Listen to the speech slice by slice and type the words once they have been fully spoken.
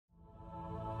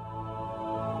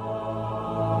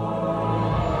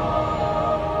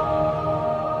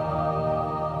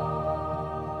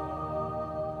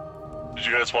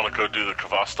you guys want to go do the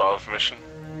Khvostov mission?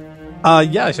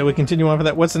 Yeah, shall we continue on for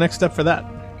that? What's the next step for that?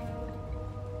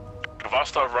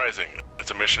 Khvostov Rising.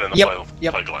 It's a mission in the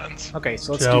Plague Lands. Okay,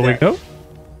 so let's Shall do we that. go?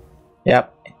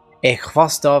 Yep. A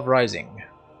Khvostov Rising.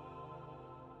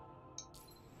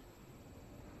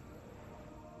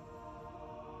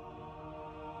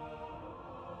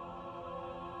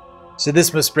 So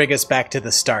this must bring us back to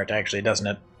the start, actually, doesn't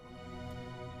it?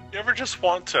 You ever just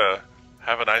want to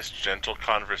have a nice, gentle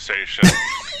conversation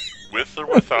with or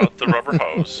without the rubber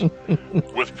hose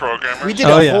with programmers? We did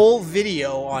a whole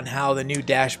video on how the new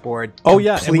dashboard and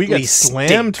we got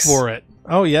slammed stinks. for it.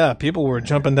 Oh yeah, people were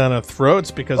jumping down our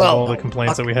throats because of all the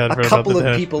complaints that we had. A couple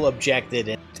of people objected,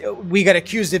 and we got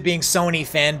accused of being Sony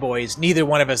fanboys. Neither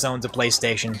one of us owns a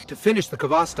PlayStation. To finish the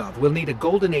Khvostov, we'll need a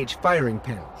Golden Age firing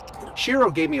pin.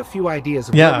 Shiro gave me a few ideas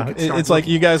of where we could start it's like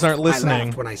you guys aren't listening. I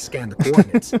laughed when I scanned the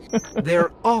coordinates.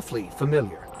 They're awfully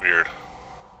familiar. Weird.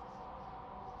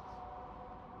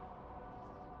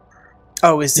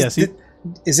 Oh, is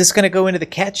this going to go into the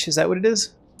catch? Is that what it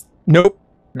is? Nope.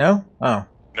 No? Oh.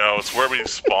 No, it's where we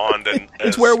spawned and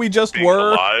it's where we just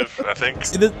were. Alive, I think.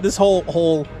 This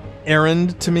whole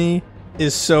errand to me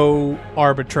is so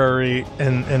arbitrary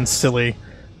and silly.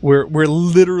 We're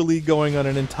literally going on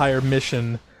an entire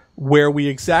mission where we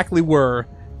exactly were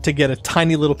to get a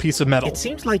tiny little piece of metal. It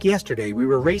seems like yesterday we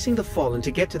were racing the Fallen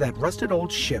to get to that rusted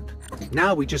old ship.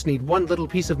 Now we just need one little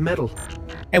piece of metal.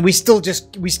 And we still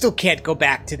can't go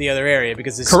back to the other area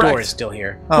because the store is still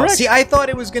here. Oh, see, I thought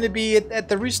it was going to be at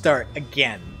the restart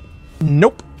again.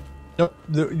 Nope. Nope.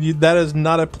 That is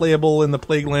not playable in the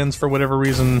Plague Lands for whatever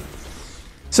reason.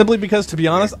 Simply because, to be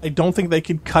honest, I don't think they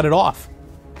could cut it off.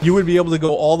 You would be able to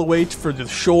go all the way for the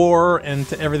shore and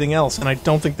to everything else, and I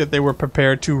don't think that they were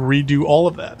prepared to redo all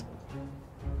of that.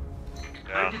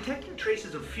 I'm detecting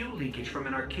traces of fuel leakage from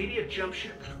an Arcadia jump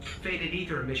ship, faded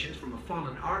ether emissions from a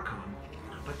fallen Archon,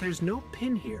 but there's no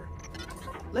pin here.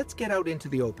 Let's get out into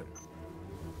the open.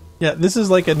 Yeah, this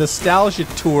is like a nostalgia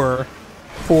tour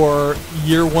for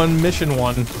Year 1, Mission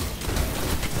 1.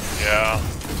 Yeah.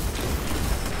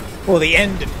 Well, the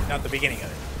end of it, not the beginning of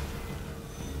it.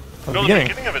 No, the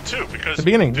beginning of it too, because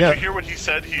did you hear what he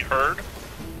said he heard?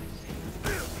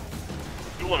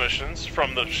 Fuel emissions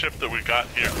from the ship that we got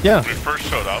here when we first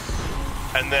showed up,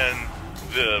 and then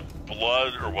the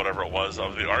blood or whatever it was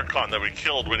of the Archon that we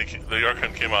killed when the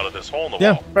Archon came out of this hole in the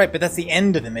wall. Right, but that's the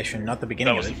end of the mission, not the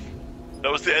beginning of it.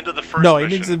 That was the end of the first mission. No,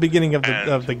 it means the beginning of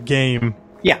the game.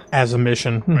 Yeah. As a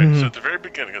mission. Right, so at the very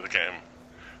beginning of the game.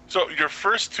 So your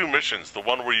first two missions, the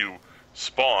one where you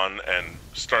spawn and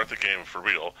start the game for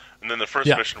real, and then the first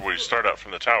mission where you start out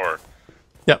from the tower,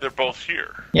 they're both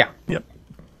here. Yeah. Yep.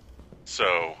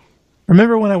 So...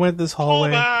 Remember when I went this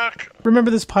hallway? Back.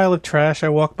 Remember this pile of trash I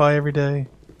walk by every day?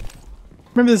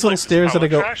 Remember these little stairs that I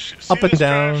go up and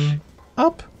down? Trash?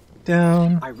 Up,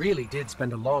 down. I really did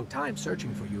spend a long time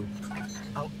searching for you.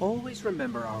 I'll always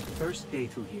remember our first day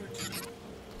through here.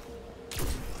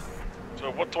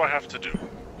 So what do I have to do?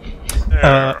 You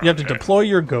have to deploy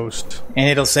your ghost. And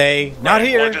it'll say, not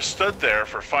here. Well, I just stood there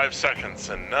for 5 seconds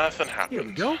and nothing happened. Here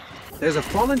we go. There's a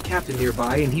fallen captain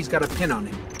nearby and he's got a pin on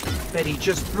him. Bet he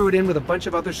just threw it in with a bunch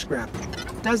of other scrap.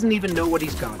 Doesn't even know what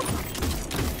he's got.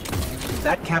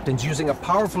 That captain's using a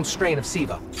powerful strain of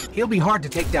Siva. He'll be hard to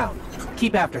take down.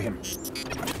 Keep after him.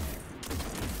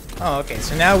 Oh, okay.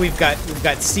 So now we've got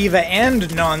Siva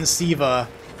and non-Siva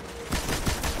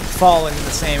fallen in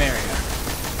the same area.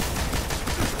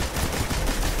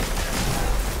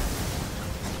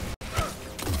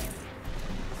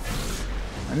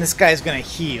 And this guy's gonna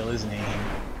heal, isn't he?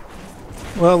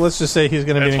 Well, let's just say he's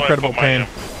gonna be in incredible pain.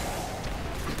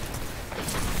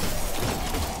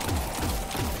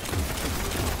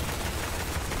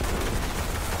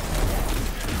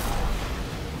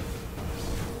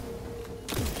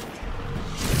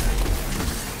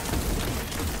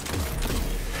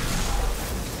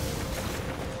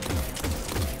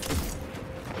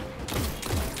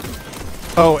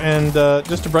 Oh, and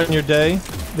just to brighten your day,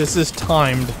 this is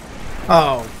timed.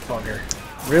 Oh, bugger.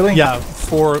 Really? Yeah,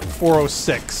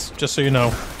 4:06, just so you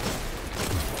know.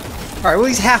 Alright, well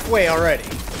he's halfway already.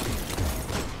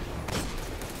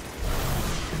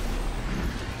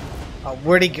 Oh,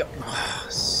 where'd he go? Oh,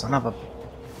 son of a...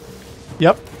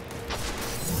 Yep.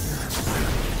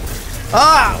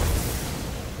 Ah!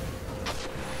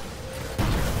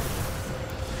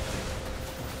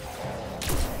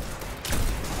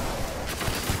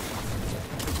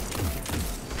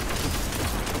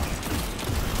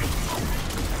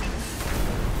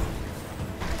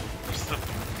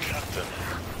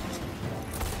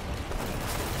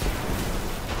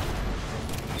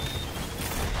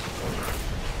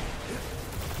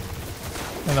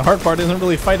 And the hard part isn't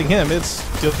really fighting him, it's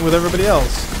dealing with everybody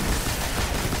else.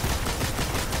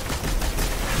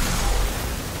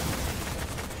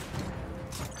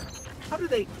 How do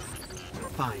they...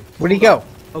 Fine. Where'd he go?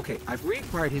 Okay, I've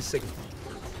reacquired his signal.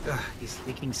 He's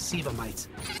leaking SIVA mites.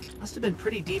 Must have been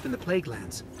pretty deep in the plague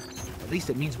lands. At least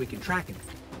it means we can track him.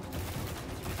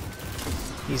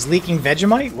 He's leaking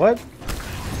Vegemite? What?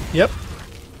 Yep.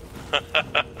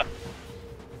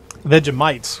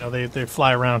 Vegemites. You know, they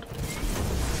fly around.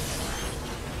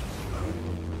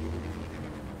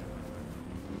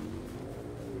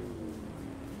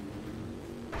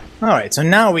 Alright, so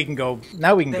now we can go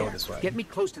go this way. Get me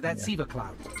close to that SIVA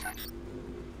cloud.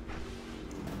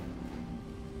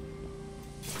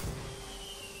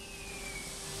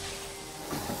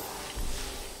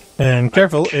 And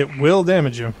careful, it will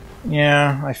damage you.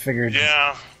 Yeah, I figured.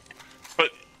 Yeah, but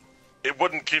it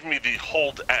wouldn't give me the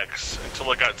hold X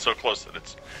until I got so close that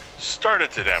it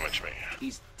started to damage me.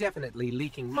 He's definitely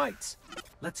leaking mites.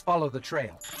 Let's follow the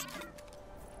trail.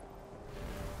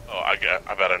 Oh, I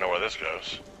bet I know where this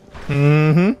goes.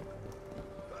 Mm-hmm.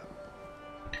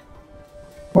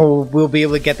 Well, we'll be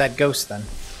able to get that ghost then.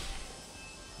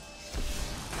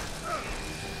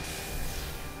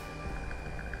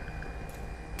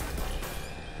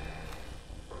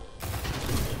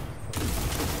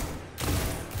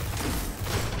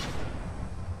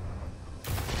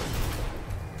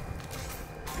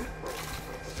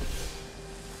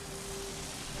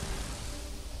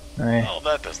 Well,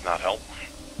 that does not help.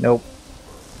 Nope.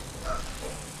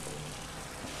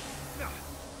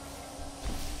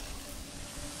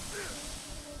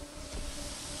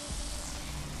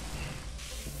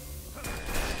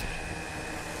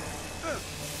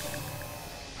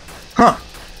 Huh.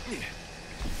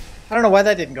 I don't know why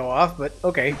that didn't go off, but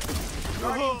okay.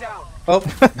 Oh.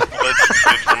 For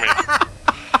me.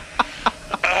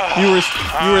 You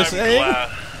were saying?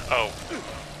 Oh.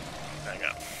 Hang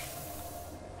on.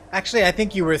 Actually, I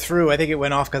think you were through. I think it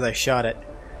went off because I shot it.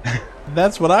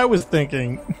 That's what I was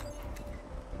thinking.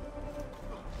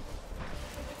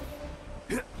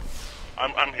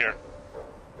 I'm here.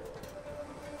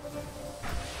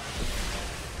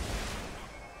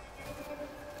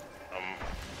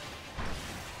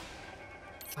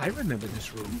 I remember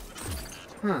this room.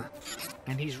 Huh.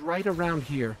 And he's right around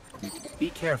here.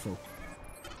 Be careful.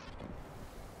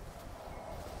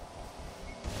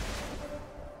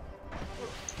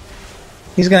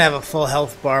 He's gonna have a full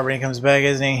health bar when he comes back,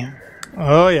 isn't he?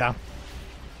 Oh, yeah.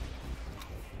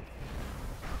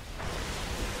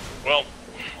 Well,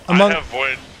 among I have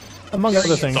void. Among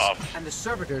other things. And the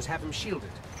servitors have him shielded.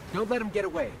 Don't let him get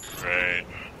away. Right.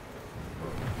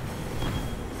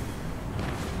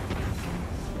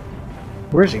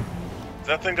 Where is he? Is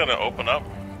that thing gonna open up?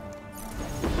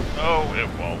 Oh, it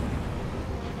won't.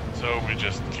 So we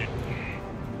just keep...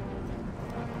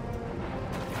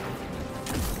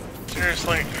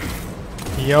 Seriously?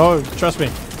 Yo, trust me.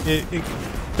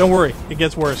 Don't worry, it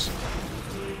gets worse.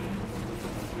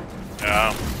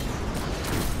 Yeah.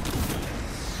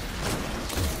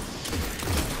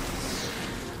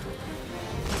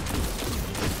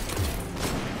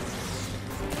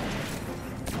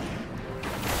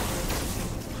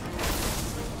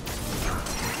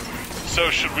 So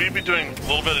should we be doing a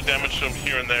little bit of damage to him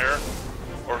here and there,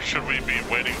 or should we be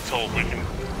waiting until we can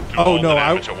do all the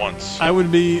damage at once? I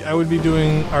would be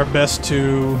doing our best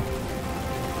to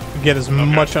get as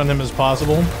much on him as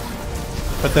possible.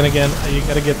 But then again, you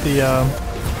got to get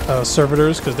the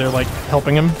servitors because they're like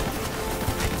helping him.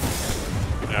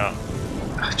 Yeah.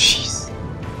 Oh, jeez.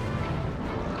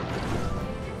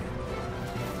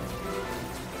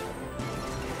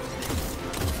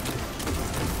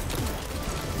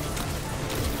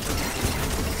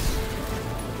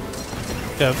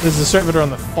 Yeah, there's a servitor on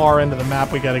the far end of the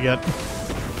map we gotta get.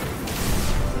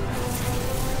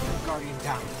 Guardian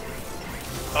down.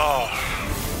 Oh.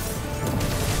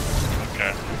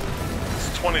 Okay.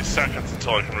 It's 20 seconds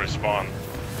until I can respawn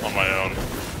on my own.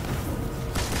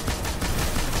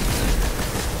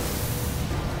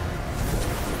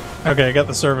 Okay, I got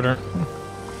the servitor.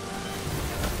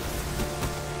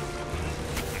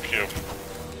 Thank you.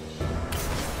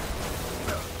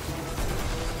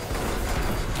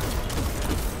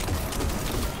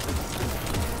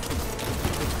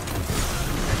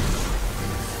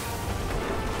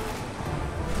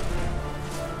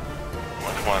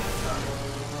 Come on.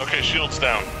 Okay, shield's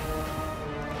down.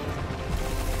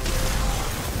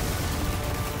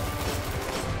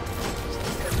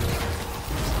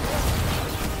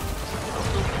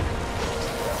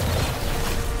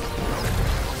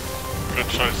 Good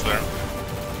choice there.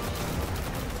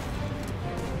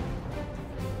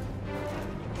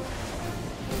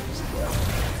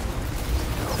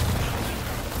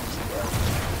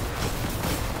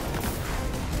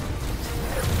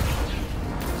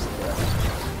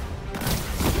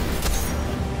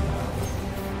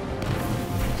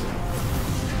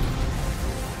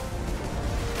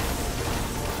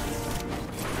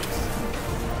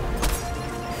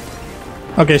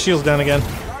 Okay, shield's down again.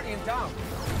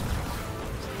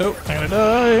 Oh, I'm gonna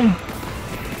die.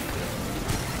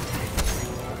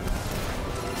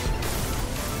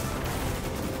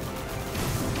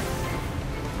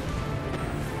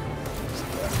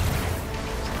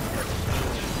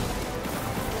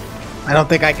 I don't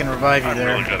think I can revive you there.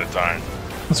 I'm really good at dying.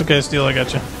 It's okay, Steel, I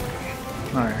got you.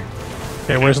 Alright.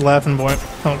 Okay, where's the Laughing Boy?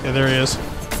 Okay, there he is.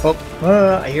 Oh,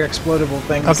 I hear explodable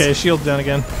things. Okay, shield's down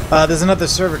again. There's another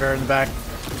servitor in the back.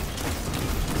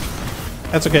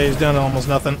 That's okay, he's down to almost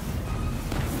nothing.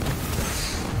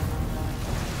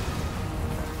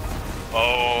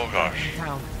 Oh gosh.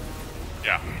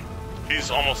 Yeah. He's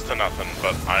almost to nothing,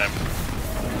 but I am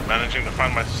managing to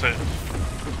find myself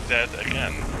dead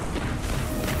again.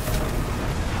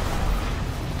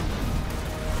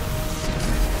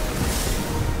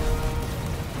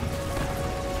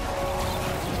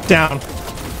 Down.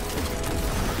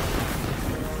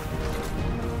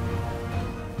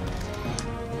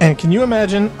 And can you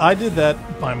imagine? I did that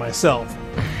by myself.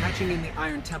 Hatching in the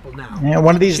Iron Temple now. Yeah,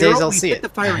 one of these Cheryl, days I'll see it. The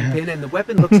firing pin, and the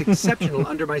weapon looks exceptional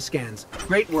under my scans.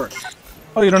 Great work.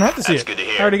 Oh, you don't have to see That's it. good to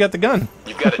hear. I already got the gun.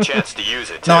 You've got a chance to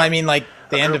use it, too. No, I mean like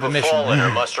the end of a mission. Fallen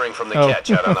are mustering from the Oh. catch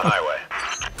out on the highway.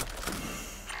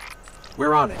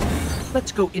 We're on it.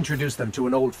 Let's go introduce them to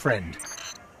an old friend.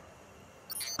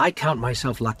 I count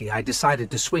myself lucky I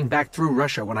decided to swing back through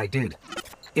Russia when I did.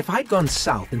 If I'd gone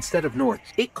south instead of north,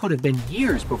 it could have been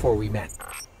years before we met.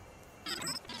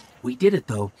 We did it,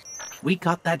 though. We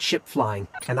got that ship flying,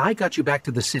 and I got you back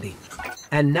to the city.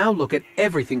 And now look at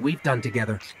everything we've done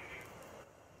together.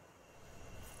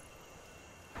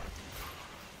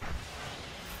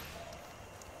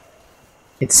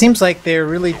 It seems like they're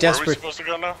really Where are we desperate supposed to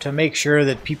go now? to make sure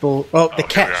that people... Oh, the here we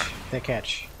catch. are. The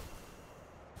catch.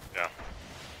 Yeah.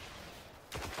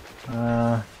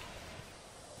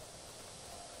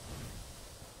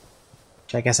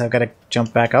 I guess I've got to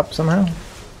jump back up somehow.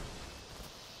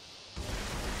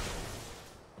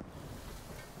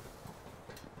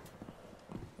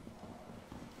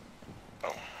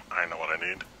 Oh, I know what I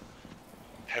need.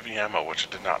 Heavy ammo, which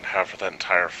I did not have for that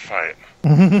entire fight.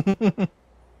 And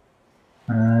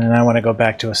I want to go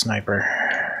back to a sniper.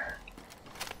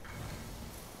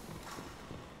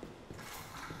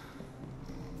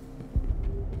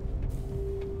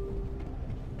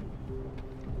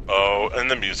 Oh, and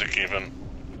the music even.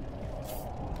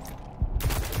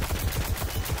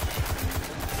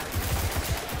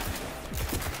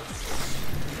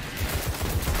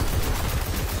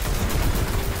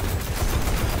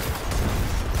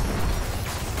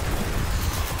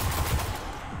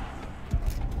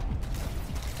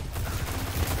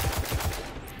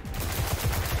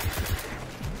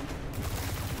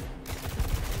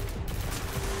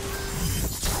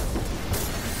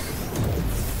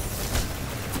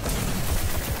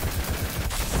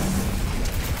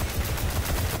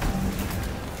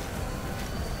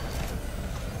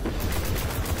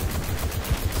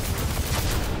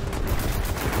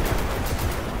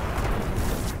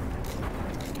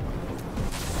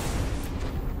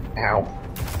 Ow.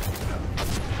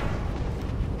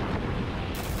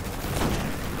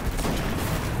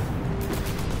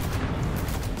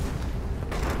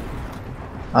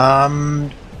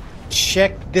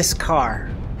 Check this car.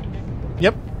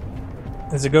 Yep.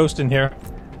 There's a ghost in here.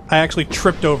 I actually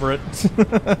tripped over it.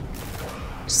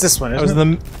 It's this one, That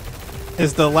isn't was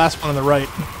is the last one on the right.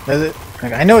 Is it?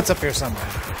 Okay, I know it's up here somewhere.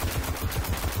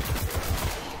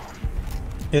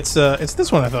 It's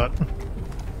this one, I thought.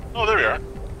 Oh, there we are.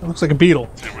 It looks like a beetle.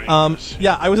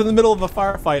 Yeah, I was in the middle of a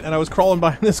firefight and I was crawling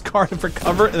behind this car for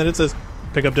cover, and then it says,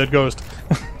 "Pick up dead ghost."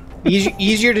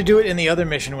 Easier to do it in the other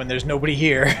mission when there's nobody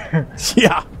here.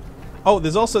 Yeah. Oh,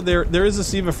 there's also there is a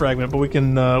Siva fragment, but we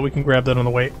can grab that on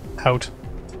the way out.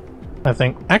 I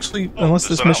think actually, unless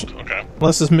this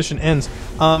mission ends.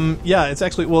 Yeah, it's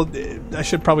actually I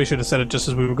probably should have said it just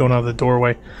as we were going out of the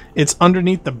doorway. It's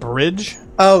underneath the bridge.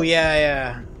 Oh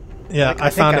yeah. Yeah, I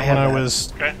found it when I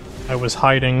was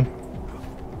hiding.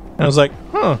 And I was like,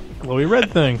 huh, glowy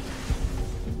red thing.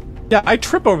 Yeah, I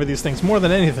trip over these things more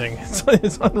than anything.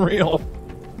 It's unreal.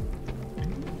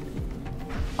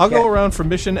 I'll go around for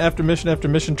mission after mission after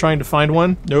mission trying to find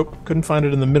one. Nope, couldn't find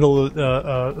it in the middle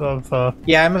of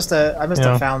yeah, I must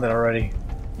have found it already.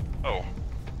 Oh.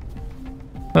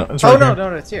 No, it's right here.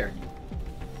 No, it's here.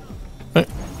 Right.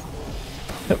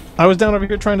 Yep. I was down over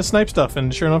here trying to snipe stuff,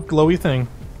 and sure enough, glowy thing.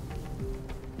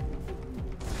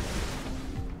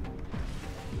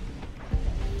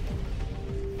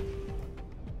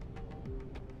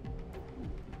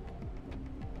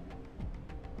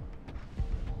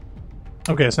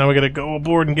 Okay, so now we gotta go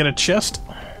aboard and get a chest.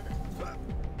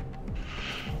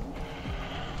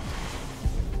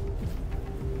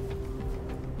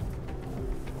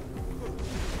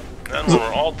 then when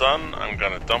we're all done, I'm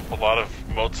gonna dump a lot of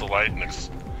motes of light and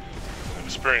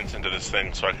experience into this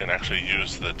thing so I can actually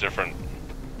use the different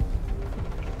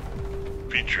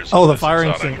features. Oh, the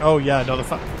firing thing. Oh yeah, no,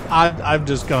 I've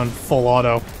just gone full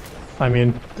auto. I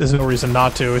mean, there's no reason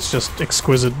not to. It's just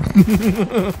exquisite.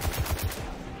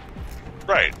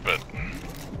 Right, but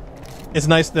it's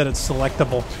nice that it's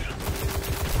selectable.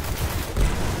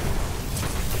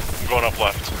 I'm going up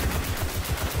left.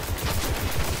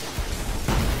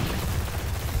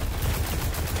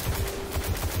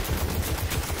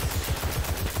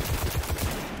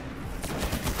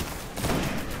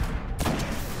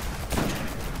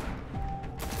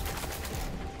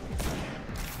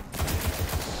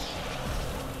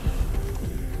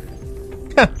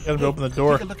 Gotta open the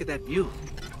door. Take a look at that view.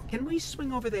 Can we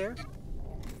swing over there?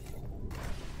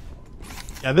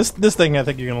 Yeah, this thing I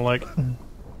think you're gonna like.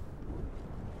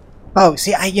 Oh,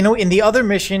 see, in the other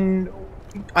mission,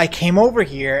 I came over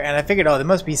here and I figured, oh, there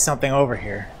must be something over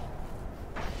here.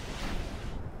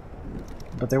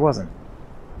 But there wasn't.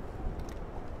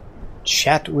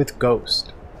 Chat with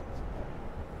Ghost.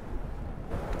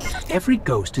 Every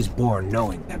ghost is born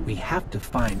knowing that we have to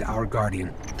find our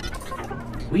guardian.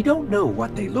 We don't know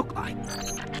what they look like.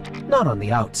 Not on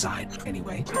the outside,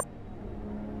 anyway.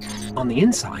 On the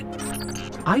inside,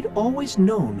 I'd always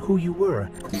known who you were,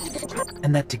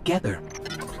 and that together,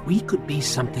 we could be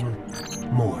something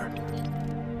more.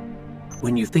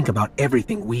 When you think about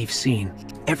everything we've seen,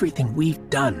 everything we've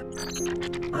done,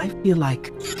 I feel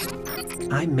like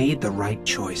I made the right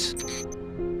choice.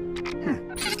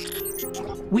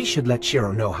 We should let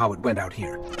Shiro know how it went out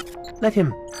here. Let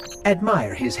him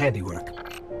admire his handiwork.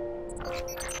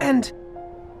 And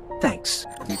thanks,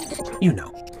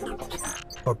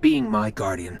 for being my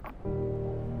guardian.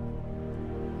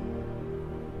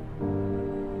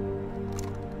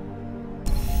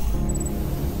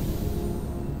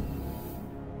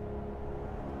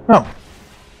 Oh.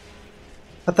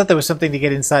 I thought there was something to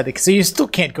get inside the... So you still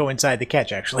can't go inside the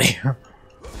catch, actually.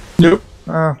 Nope.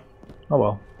 Oh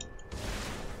well.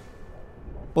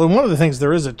 Well, one of the things,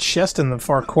 there is a chest in the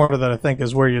far corner that I think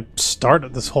is where you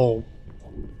started this whole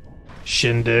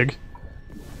shindig.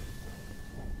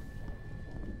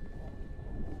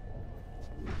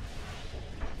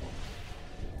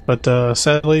 But,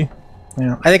 sadly...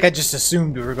 Yeah, I think I just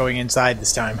assumed we were going inside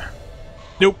this time.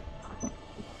 Nope.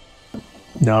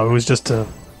 No, it was just a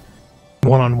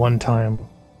one-on-one time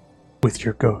with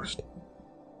your ghost.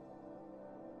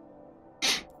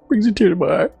 Brings a tear to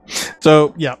my eye.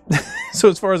 So, yeah. So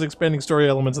as far as expanding story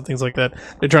elements and things like that,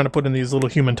 they're trying to put in these little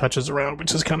human touches around,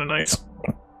 which is kind of nice.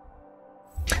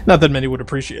 Not that many would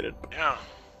appreciate it. Yeah.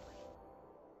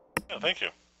 Yeah, thank you.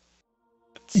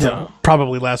 Yeah,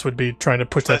 probably last would be trying to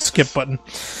push that skip button.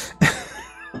 Yeah,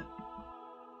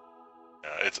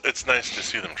 it's nice to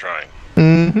see them trying.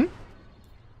 Mm-hmm.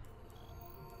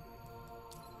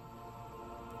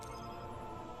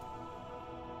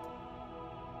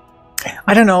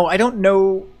 I don't know. I don't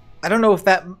know if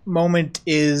that moment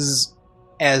is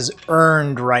as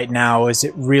earned right now as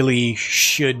it really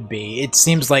should be. It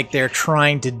seems like they're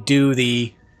trying to do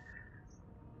the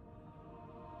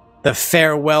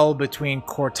farewell between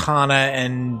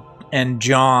Cortana and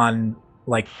John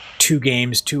like 2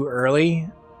 games too early.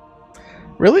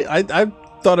 Really? I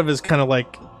thought of it as kind of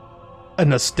like a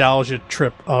nostalgia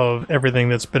trip of everything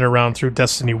that's been around through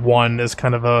Destiny 1 as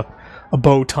kind of a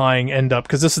bow tying end up,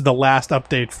 because this is the last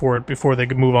update for it before they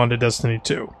could move on to Destiny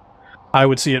 2. I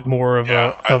would see it more of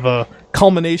a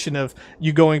culmination of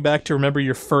you going back to remember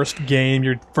your first game,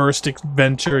 your first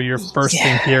adventure, your first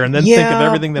thing here, and then think of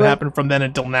everything that happened from then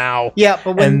until now. Yeah,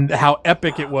 but and how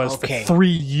epic it was for 3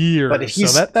 years. But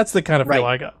so that's the kind of feel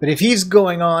I got. But if he's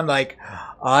going on like,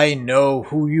 I know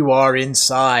who you are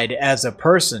inside as a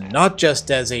person, not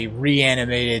just as a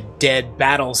reanimated dead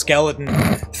battle skeleton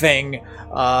thing,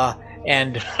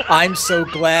 and I'm so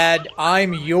glad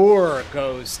I'm your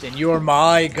ghost and you're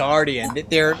my guardian.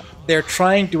 They're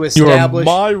trying to establish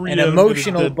an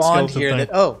emotional bond here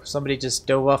that, somebody just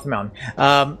dove off the mountain.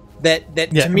 That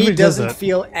to me doesn't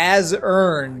feel as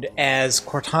earned as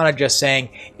Cortana just saying,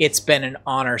 it's been an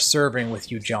honor serving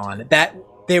with you, John. That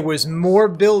there was more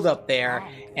build up there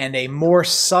and a more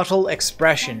subtle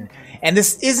expression. And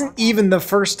this isn't even the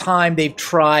first time they've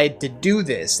tried to do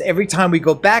this. Every time we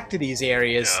go back to these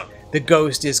areas, the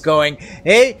ghost is going,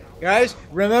 hey, guys,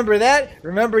 remember that?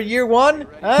 Remember year 1?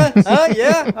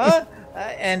 Yeah?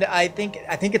 And I think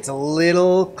it's a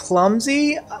little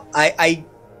clumsy.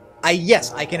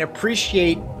 Yes, I can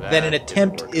appreciate that an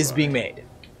attempt is being made.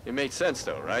 It makes sense,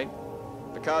 though, right?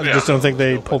 Because I just don't think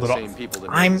they pulled it off.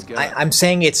 I'm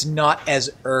saying it's not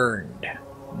as earned.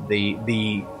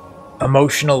 The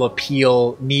emotional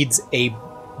appeal needs a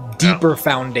deeper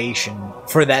foundation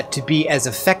for that to be as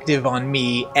effective on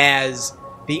me as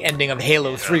the ending of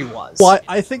Halo 3 was. Well,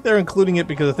 I think they're including it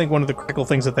because I think one of the critical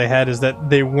things that they had is that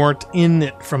they weren't in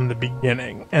it from the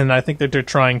beginning, and I think that they're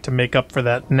trying to make up for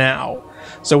that now.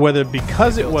 So whether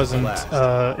because it wasn't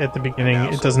at the beginning,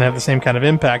 it doesn't have the same kind of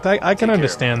impact, I can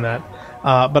understand that.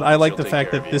 But I like the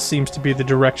fact that this seems to be the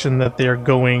direction that they're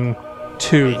going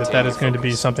to, that is going to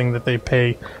be something that they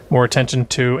pay more attention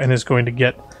to and is going to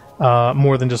get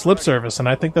more than just lip service, and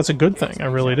I think that's a good thing. I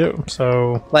really do.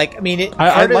 So, like, I mean,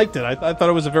 I liked it. I thought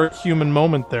it was a very human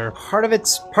moment there. Part of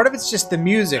it's just the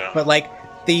music, but like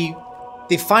the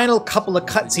final couple of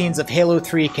cutscenes of Halo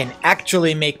 3 can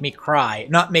actually make me cry,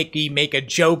 not make me make a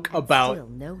joke about.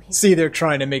 See, they're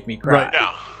trying to make me cry. Right.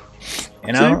 Yeah.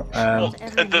 You know.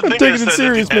 And the thing is that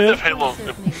serious, at the end of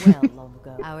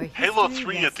Halo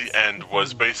 3 at the end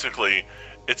was basically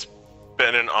it's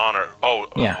been an honor.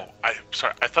 Yeah. I'm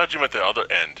sorry. I thought you meant the other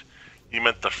end. You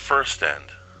meant the first end.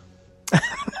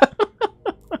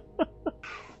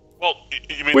 Well,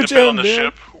 you mean Which to be on end, the man?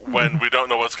 ship when we don't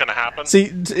know what's going to happen? See,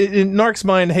 in Narc's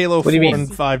mind, Halo 4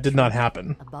 and 5 did not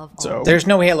happen. So There's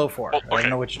no Halo 4. Well, I don't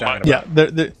know what you're talking yeah,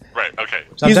 about. Right. Okay.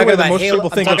 So I'm He's talking aware that about most Halo, people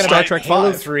think I'm of talking Star about Trek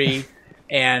Halo 5. 3,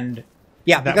 and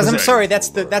yeah, That because was I'm it. sorry, that's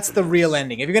the real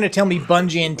ending. If you're going to tell me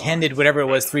Bungie intended whatever it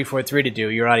was 343 to do,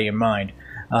 you're out of your mind.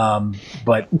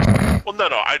 But Well, no,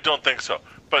 I don't think so.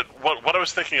 But what I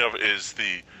was thinking of is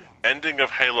the ending of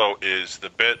Halo is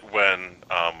the bit when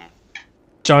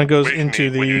John goes wake into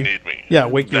me when you need me.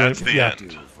 wake you. That's the Yeah.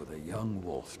 end.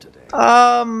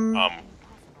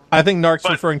 I think Narc's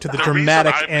referring to the the reason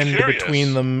dramatic I'm end curious-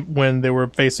 between them when they were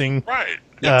facing Right.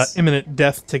 imminent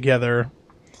death together,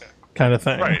 kind of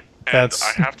thing. Right. And That's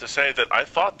I have to say that I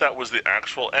thought that was the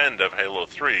actual end of Halo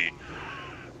 3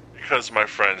 because my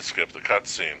friend skipped the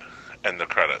cutscene and the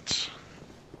credits.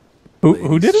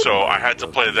 who did it? So I had to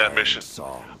play that mission.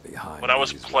 When I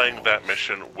was playing that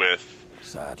mission with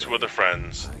two other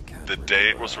friends, the day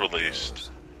it was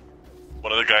released,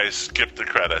 one of the guys skipped the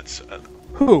credits.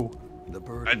 Who?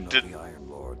 I didn't.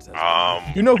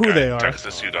 You know who okay, they are.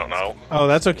 Texas, you don't know. Oh,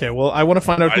 that's okay. Well, I want to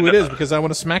find out who it is because I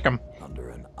want to smack him.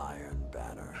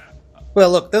 well,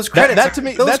 look, those credits that to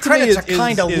me are is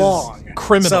kind of long.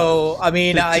 criminal. So I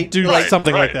mean, to do Right,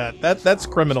 something like right. that. That's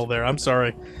criminal. There, I'm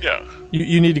sorry. Yeah.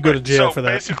 You need to go to jail so for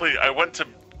that. basically, I went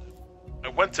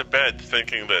to bed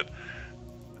thinking that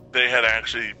they had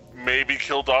actually maybe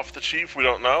killed off the chief. We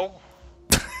don't know.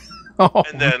 Oh,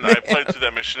 And then I played through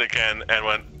that mission again and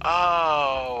went,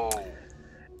 oh.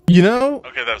 you know,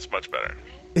 Okay, that's much better.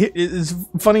 it's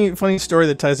funny story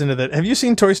that ties into that. Have you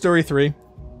seen Toy Story 3?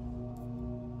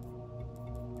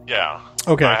 Yeah.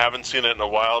 Okay. I haven't seen it in a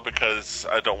while because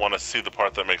I don't want to see the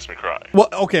part that makes me cry. Well,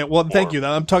 okay. Well, thank you.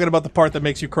 I'm talking about the part that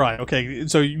makes you cry. Okay,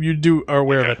 so you are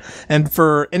aware of it. And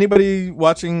for anybody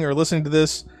watching or listening to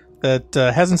this that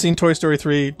hasn't seen Toy Story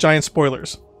 3, giant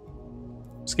spoilers.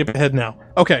 Skip ahead now.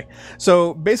 Okay,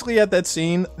 so basically at that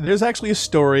scene, there's actually a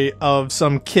story of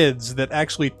some kids that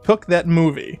actually took that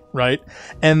movie, right?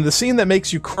 And the scene that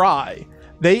makes you cry,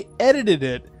 they edited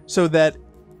it so that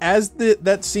as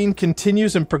that scene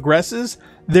continues and progresses,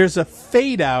 there's a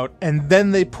fade out, and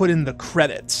then they put in the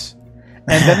credits.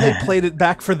 And then they played it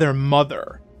back for their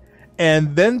mother.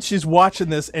 And then she's watching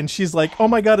this, and she's like, oh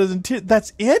my god,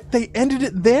 that's it? They ended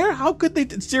it there? How could they?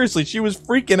 Seriously, she was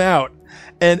freaking out.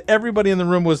 And everybody in the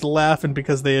room was laughing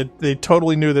because they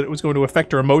totally knew that it was going to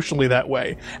affect her emotionally that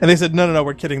way. And they said, no,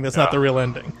 we're kidding. That's not the real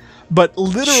ending. But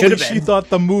literally, she thought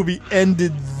the movie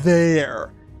ended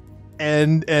there.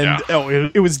 And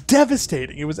it was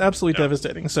devastating. It was absolutely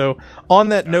devastating. So on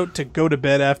that note, to go to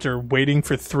bed after waiting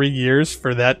for 3 years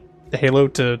for that Halo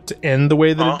to end the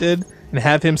way that it did and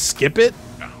have him skip it,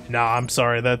 nah, I'm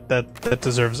sorry. That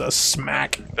deserves a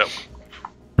smack.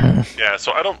 Yeah,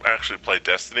 so I don't actually play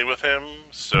Destiny with him,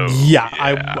 so... Yeah.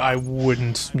 I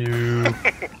wouldn't.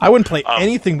 I wouldn't play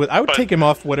anything, but I would take him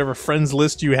off whatever friends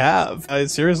list you have.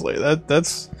 Seriously,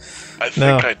 that's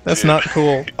not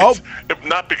cool.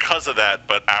 Not because of that,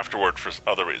 but afterward for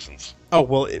other reasons. Oh,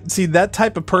 well, see, that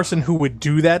type of person who would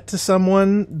do that to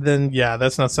someone, then yeah,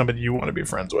 that's not somebody you want to be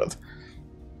friends with.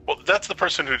 Well, that's the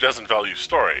person who doesn't value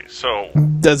story, so...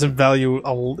 Doesn't value...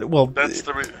 That's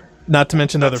the not to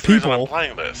mention other the reason people. I'm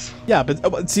playing this. Yeah,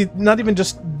 but see, not even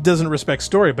just doesn't respect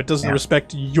story, but doesn't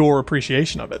respect your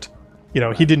appreciation of it. You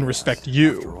know, he didn't respect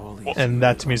you, and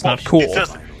that to me is not cool.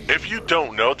 If you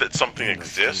don't know that something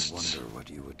exists,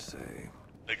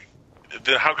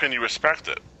 then how can you respect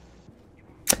it?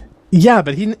 Yeah,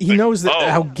 but he knows that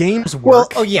how games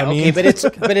work. Well, okay, but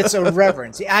it's a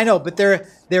reverence. I know, but there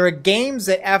are games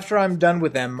that after I'm done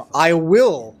with them, I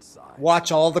will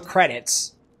watch all the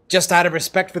credits just out of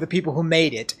respect for the people who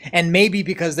made it, and maybe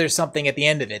because there's something at the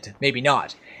end of it, maybe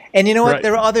not. And you know what?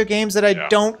 There are other games that I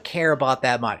don't care about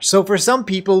that much. So for some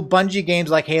people, Bungie games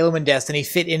like Halo and Destiny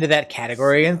fit into that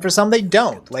category, and for some they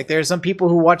don't. Like there are some people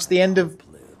who watch the end of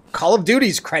Call of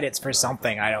Duty's credits for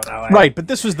something. I don't know. Right, but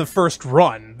this was the first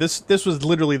run. This was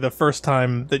literally the first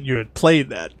time that you had played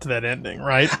that ending,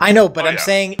 right? I know, but I'm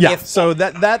saying so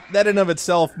that in and of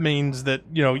itself means that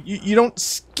you don't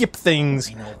skip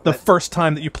things the first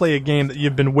time that you play a game that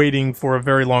you've been waiting for a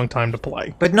very long time to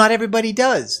play. But not everybody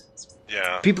does.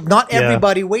 Yeah. Not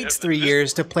everybody waits 3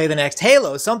 years to play the next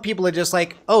Halo. Some people are just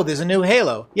like, oh, there's a new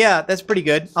Halo. Yeah, that's pretty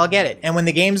good. I'll get it. And when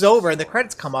the game's over and the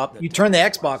credits come up, you turn the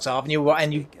Xbox off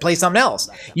and you play something else.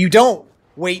 You don't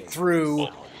wait through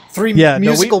three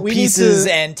musical pieces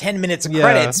and 10 minutes of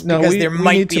credits because there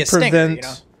might be a stinker.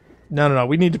 No.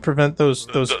 We need to prevent those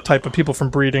type of people from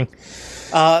breeding.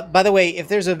 By the way, if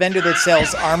there's a vendor that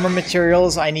sells armor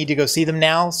materials, I need to go see them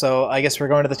now. So I guess we're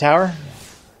going to the tower.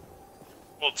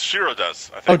 Well, Shiro does,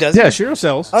 I think. Oh, does he? Yeah, Shiro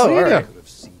sells. Oh, all right.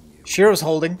 Shiro's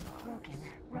holding.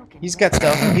 He's got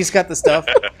stuff. He's got the stuff.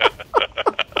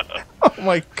 Oh,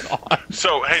 my God.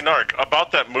 So, hey, Narc,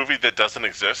 about that movie that doesn't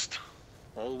exist.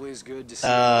 Always good to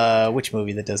see. Which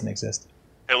movie that doesn't exist?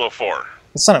 Halo 4.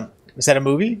 It's not is that a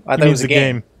movie? I thought it was a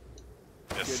game.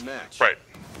 Yes. Right.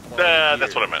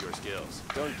 That's what I meant.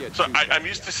 So I'm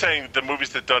used to saying the movies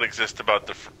that don't exist about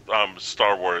the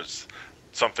Star Wars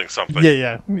something.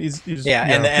 Yeah.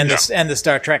 And the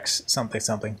Star Trek's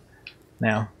something.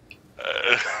 Now,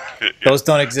 those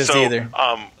don't exist either.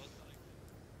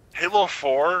 Halo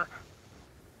 4.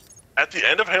 At the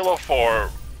end of Halo 4,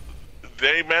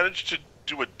 they managed to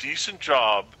do a decent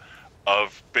job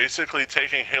of basically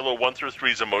taking Halo 1 through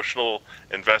 3's emotional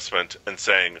investment and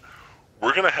saying,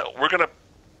 we're gonna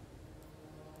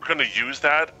use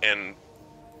that, and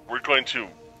we're going to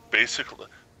basically.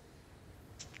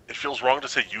 It feels wrong to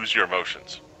say use your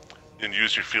emotions and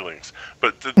use your feelings,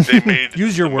 but they made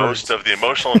use your most of the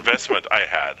emotional investment I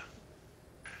had.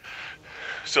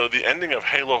 So the ending of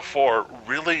Halo 4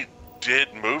 really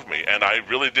did move me, and I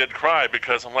really did cry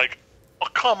because I'm like, oh,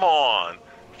 come on.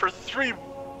 For 3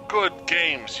 good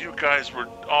games, you guys were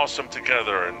awesome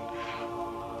together, and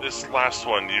this last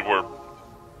one, you were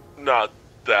not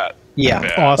that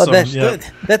bad. Awesome.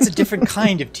 That's a different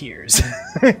kind of tears.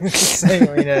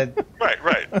 Right.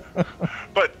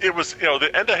 But it was, the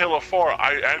end of Halo 4,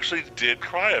 I actually did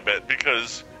cry a bit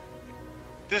because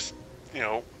this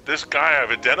guy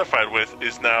I've identified with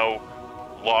is now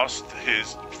lost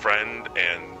his friend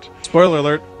and... Spoiler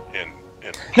alert.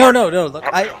 No. Look,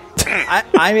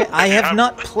 I have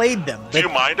not played them. Do you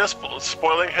mind us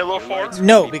spoiling Halo 4?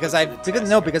 No, because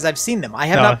I've seen them. I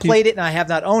have not played it and I have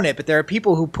not owned it. But there are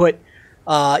people who put,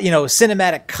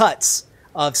 cinematic cuts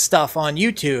of stuff on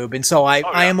YouTube, and so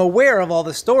I am aware of all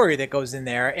the story that goes in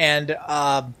there. And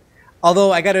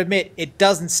although I got to admit, it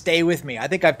doesn't stay with me. I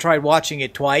think I've tried watching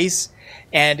it twice,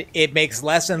 and it makes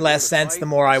less and less sense the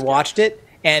more I watched it.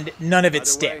 And none of it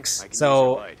sticks.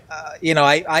 So,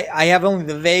 I have only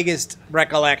the vaguest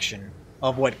recollection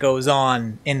of what goes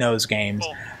on in those games.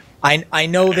 I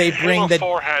know they bring the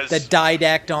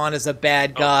Didact on as a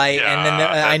bad guy, and then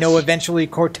I know eventually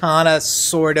Cortana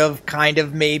sort of, kind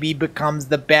of, maybe becomes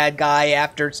the bad guy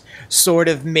after sort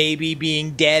of maybe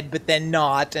being dead, but then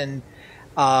not. And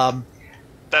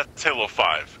that's Halo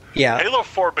 5. Yeah. Halo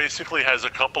 4 basically has a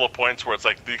couple of points where it's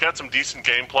like you got some decent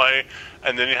gameplay,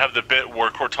 and then you have the bit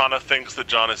where Cortana thinks that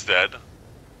John is dead.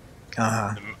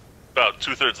 About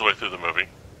 2/3 of the way through the movie.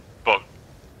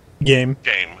 Game.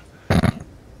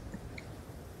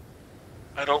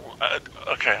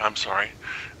 Okay, I'm sorry.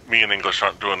 Me and English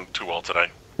aren't doing too well today.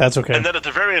 That's okay. And then at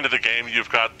the very end of the game, you've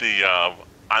got the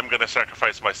I'm going to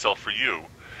sacrifice myself for you,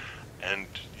 and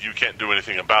you can't do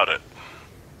anything about it.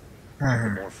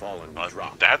 The more fallen we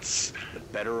drop, that's the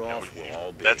better off we'll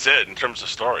all be. That's it in terms of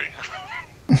story.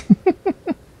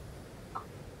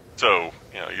 So,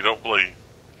 you don't really...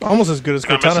 Almost as good as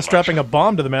Cortana strapping a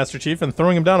bomb to the Master Chief and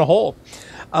throwing him down a hole.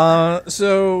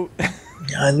 So...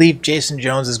 I leave Jason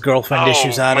Jones's girlfriend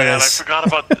issues out of this. I forgot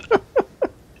about that.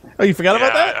 Oh, you forgot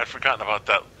about that? I'd forgotten about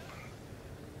that.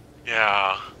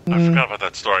 Yeah, I forgot about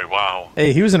that story. Wow.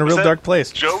 Hey, he was in a real dark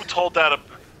place. Joe told that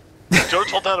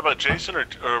about Jason,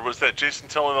 or was that Jason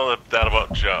telling that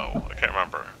about Joe? I can't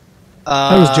remember.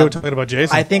 That was Joe talking about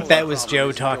Jason. I think that was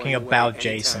Joe talking about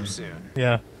Jason.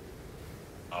 Yeah.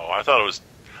 Oh, I thought it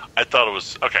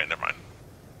was. Okay, never mind.